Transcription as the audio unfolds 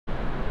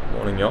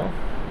Morning, y'all.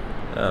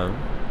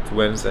 It's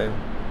Wednesday.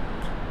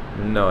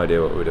 No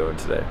idea what we're doing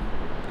today.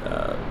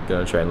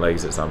 Gonna train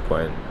legs at some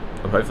point.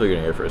 I'm hopefully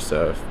gonna go for a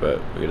surf, but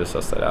we're gonna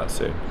suss that out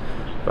soon.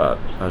 But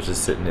I was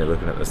just sitting here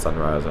looking at the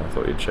sunrise and I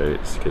thought you'd show you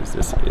this because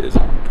this is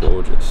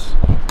gorgeous.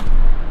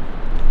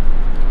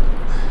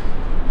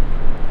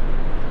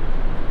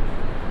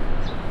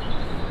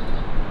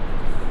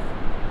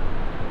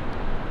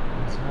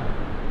 What's that?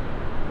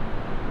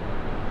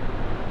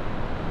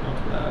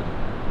 Not bad.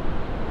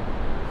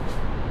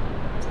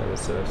 That's how the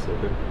surf's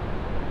looking.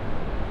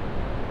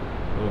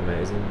 Not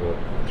amazing, but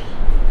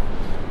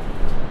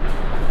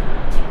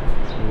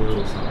it's a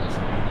little something.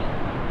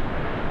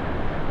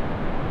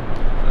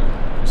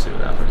 We'll see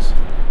what happens.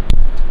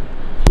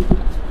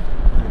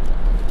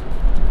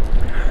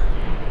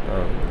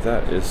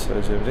 That is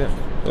so zoomed in.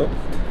 Oh,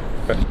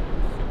 okay.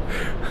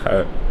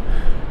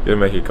 Gonna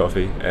make a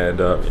coffee and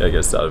yeah,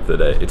 get started for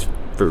the day. It's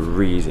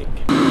freezing.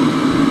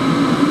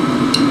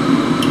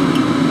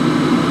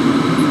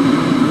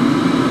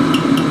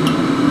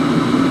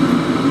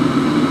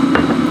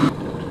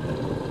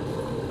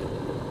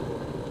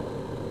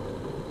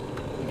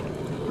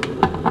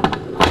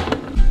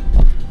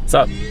 What's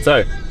up?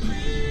 So,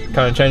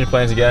 kind of changing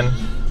plans again.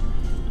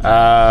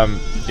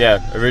 Yeah,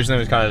 originally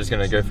was kind of just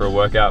gonna go for a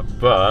workout,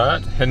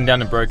 but heading down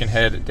to Broken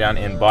Head down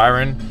in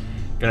Byron.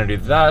 Gonna do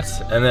that,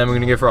 and then we're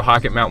gonna go for a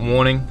hike at Mount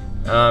Warning.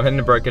 Heading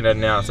to Broken Head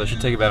now, so it should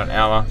take about an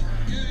hour.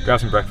 Grab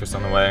some breakfast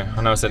on the way.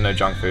 I know I said no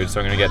junk food, so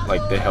I'm gonna get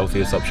like the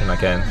healthiest option I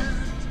can,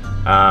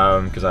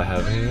 because I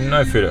have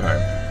no food at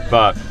home.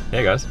 But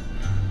yeah, guys,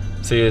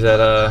 see you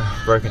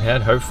at Broken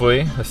Head.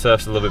 Hopefully the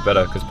surf's a little bit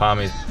better because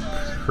Palmy's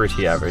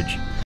pretty average.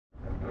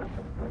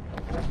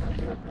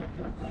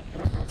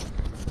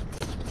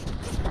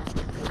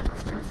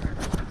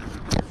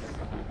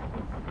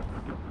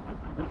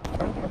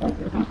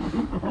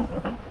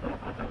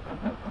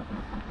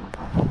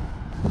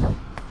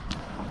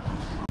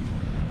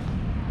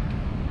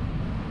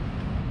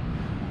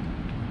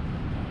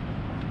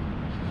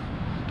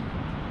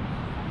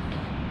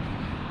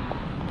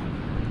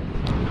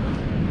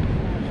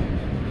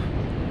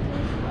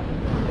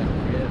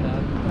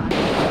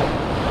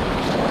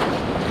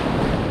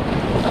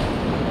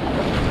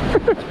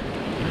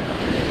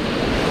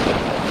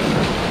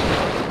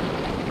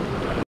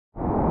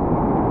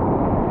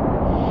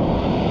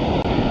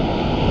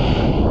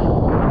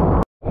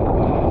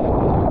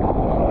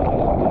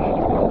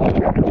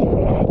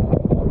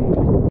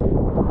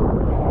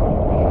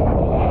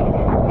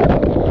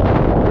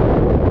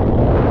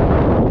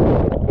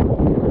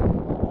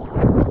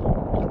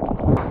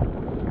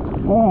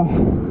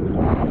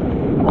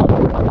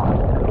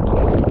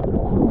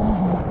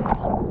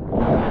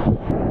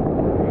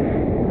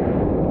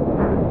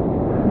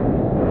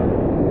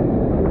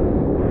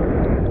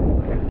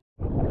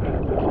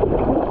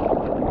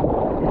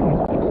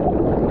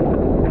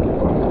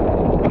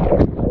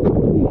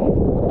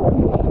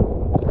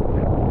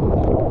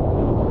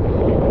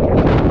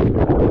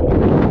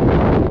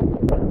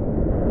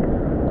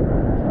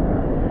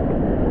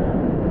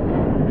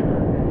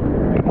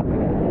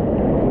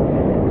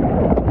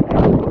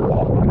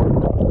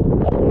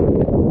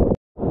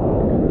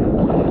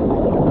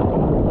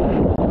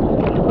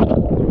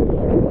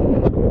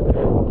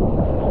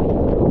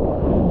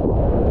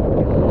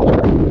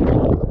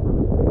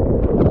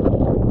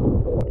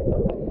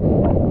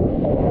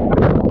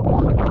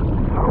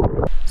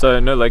 So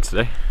no legs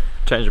today,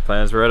 change of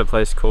plans. We're at a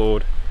place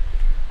called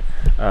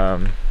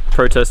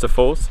Protester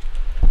Falls.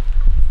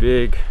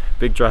 Big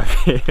drive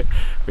here.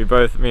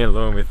 Me and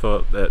Lewin, we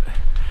thought that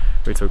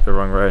we took the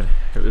wrong road.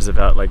 It was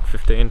about like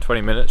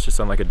 15-20 minutes just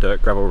on like a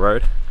dirt gravel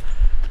road.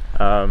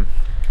 Not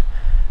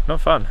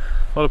fun,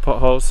 a lot of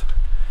potholes,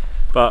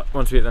 but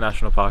once we hit the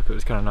national park it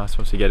was kind of nice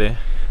once we get here,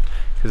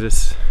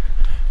 because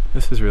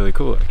this is really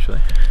cool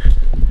actually.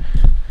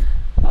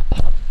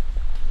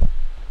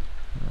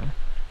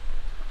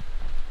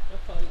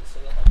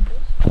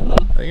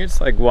 I think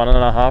it's like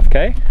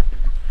 1.5K.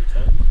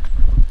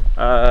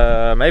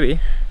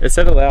 Maybe. It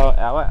said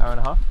hour and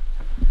a half.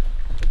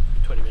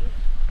 20 minutes.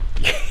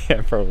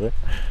 Yeah, probably.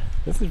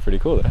 This is pretty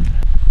cool though.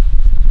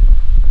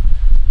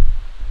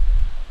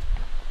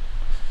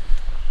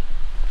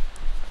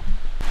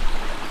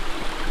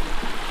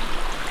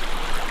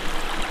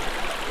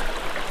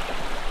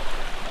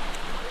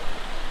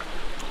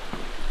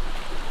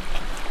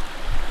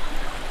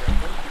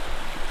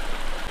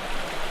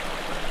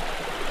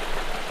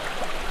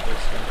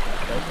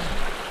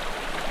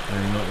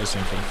 I'm not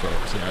listening for the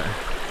frogs, no.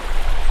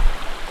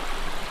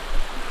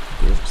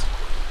 Gorgeous.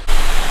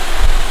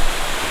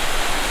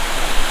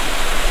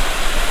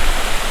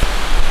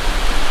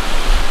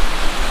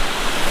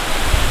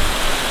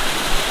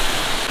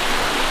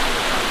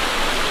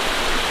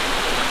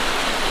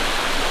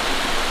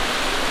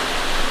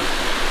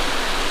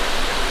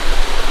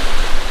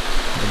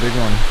 A big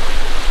one.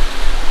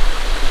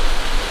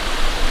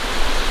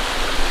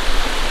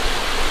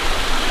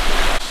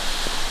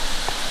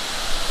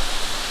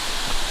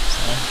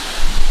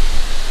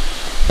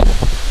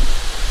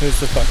 Who's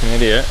the fucking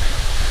idiot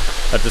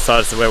that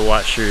decides to wear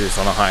white shoes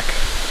on a hike.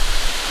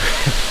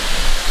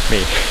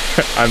 Me.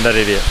 I'm that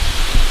idiot.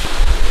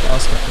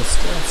 Last couple of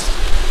steps.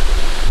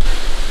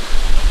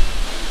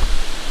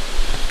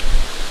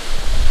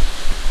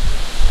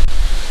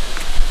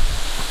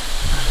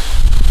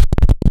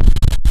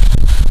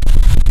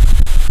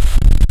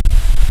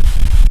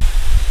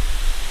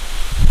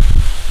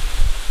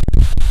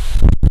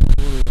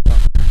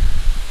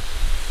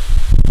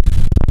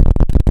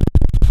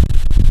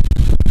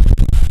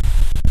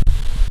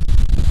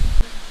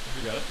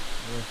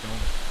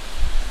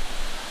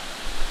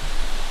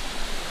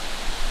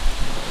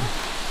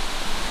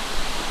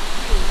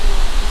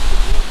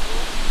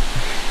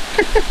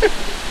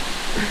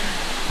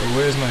 Well,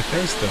 where's my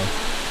face though?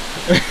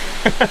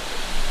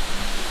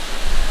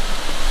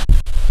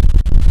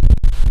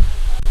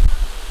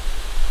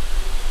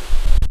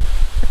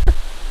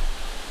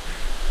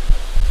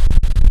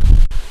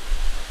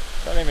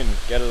 Can't even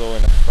get it all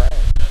in a frame.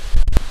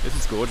 This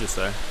is gorgeous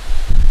though.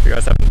 If you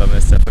guys haven't done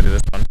this, definitely do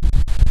this one.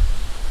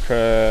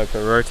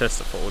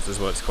 WATERFALL is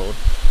what it's called.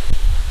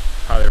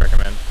 Highly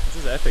recommend. This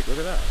is epic, look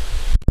at that.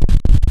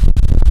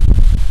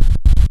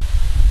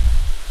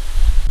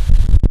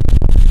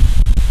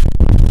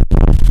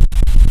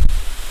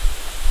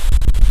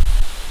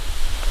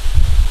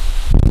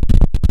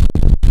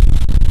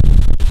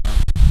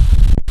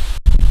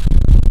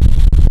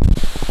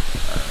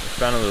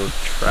 Found a little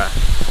track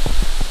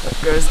that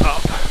goes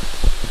up.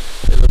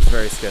 It looks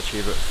very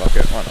sketchy, but fuck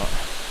it, why not?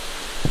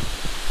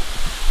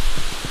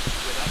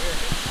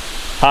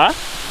 Huh?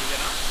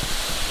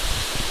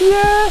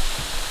 Yeah.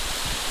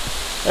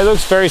 It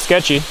looks very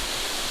sketchy.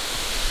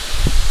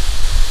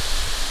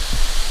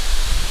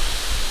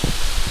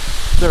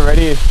 It's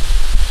already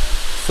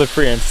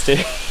slippery and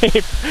steep.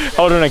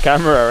 Holding a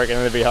camera, I reckon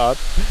it'd be hard.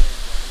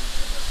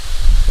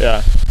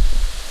 Yeah.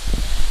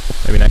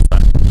 Maybe next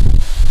time.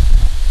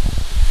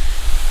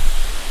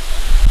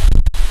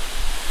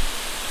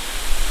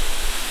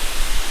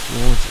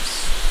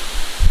 Gorgeous.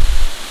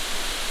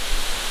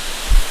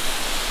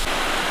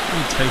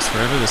 It takes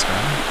forever, this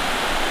guy.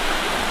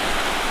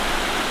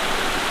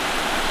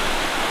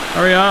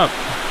 Hurry up!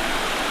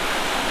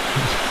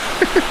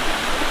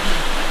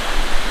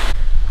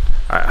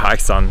 Alright,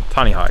 hike's done.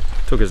 Tiny hike.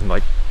 Took us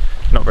like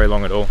not very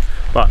long at all.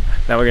 But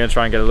now we're going to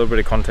try and get a little bit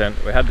of content.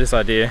 We had this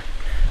idea.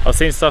 I was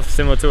seeing stuff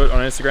similar to it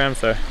on Instagram,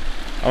 so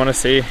I want to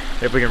see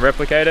if we can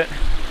replicate it.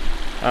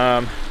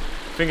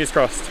 Fingers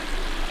crossed.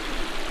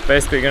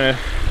 Basically going to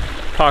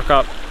park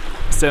up,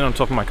 stand on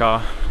top of my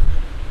car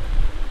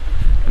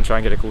and try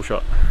and get a cool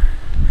shot.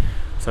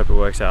 Let's hope it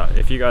works out.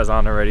 If you guys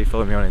aren't already,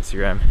 follow me on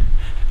Instagram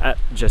at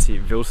Jesse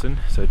Wilson,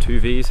 so 2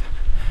 V's.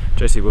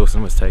 Jesse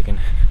Wilson was taken.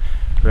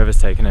 Whoever's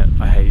taken it,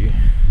 I hate you.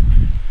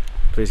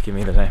 Please give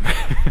me the name.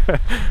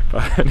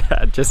 But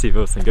at Jesse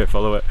Wilson, go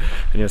follow it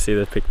and you'll see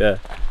the pic there.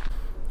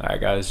 Alright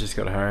guys, just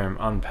got home,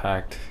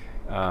 unpacked.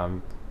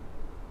 Fuck,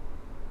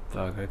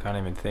 I can't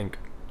even think.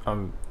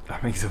 I'm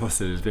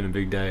exhausted, it's been a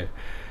big day.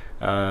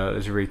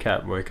 Let's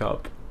recap. Woke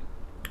up,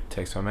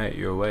 text my mate,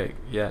 you awake?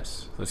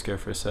 Yes, let's go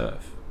for a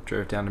surf.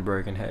 Drove down to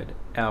Broken Head,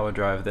 hour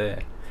drive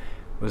there.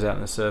 Was out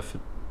in the surf for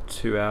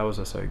 2 hours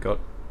or so, got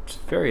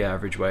very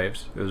average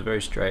waves. It was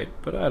very straight,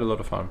 but I had a lot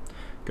of fun.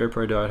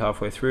 GoPro died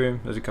halfway through,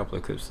 there's a couple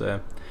of clips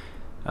there.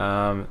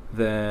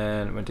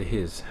 Then went to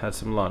his, had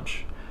some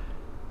lunch,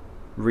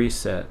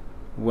 reset,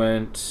 we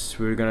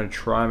were going to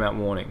try Mount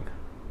Warning.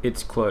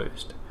 It's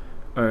closed.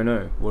 Oh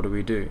no, what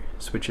do?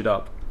 Switch it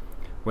up.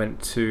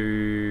 Went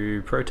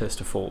to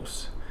Protester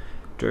Falls.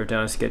 Drove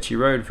down a sketchy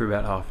road for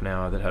about half an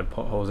hour that had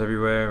potholes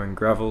everywhere and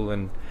gravel,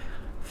 and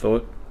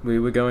thought we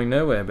were going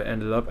nowhere, but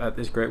ended up at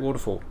this great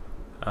waterfall.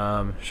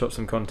 Shot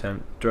some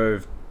content,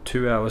 drove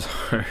 2 hours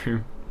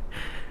home.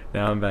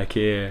 Now I'm back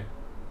here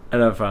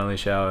and I've finally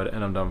showered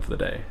and I'm done for the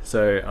day.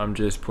 So I'm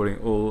just putting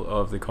all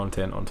of the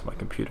content onto my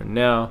computer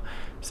now,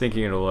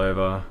 syncing it all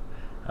over.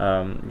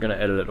 I'm gonna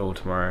edit it all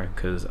tomorrow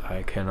because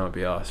I cannot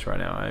be arsed right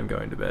now. I am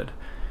going to bed.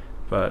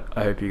 But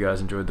I hope you guys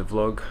enjoyed the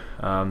vlog.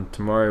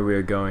 Tomorrow we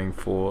are going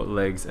for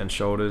legs and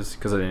shoulders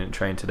because I didn't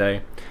train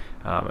today.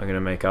 I'm going to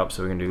make up,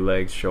 so we're going to do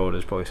legs,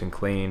 shoulders, probably some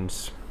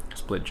cleans,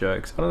 split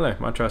jerks. I don't know,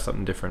 might try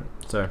something different.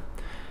 So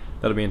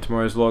that'll be in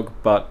tomorrow's vlog.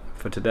 But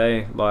for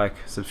today, like,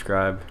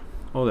 subscribe,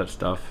 all that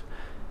stuff.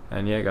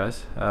 And yeah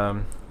guys,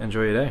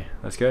 enjoy your day.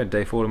 Let's go,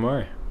 day 4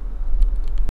 tomorrow.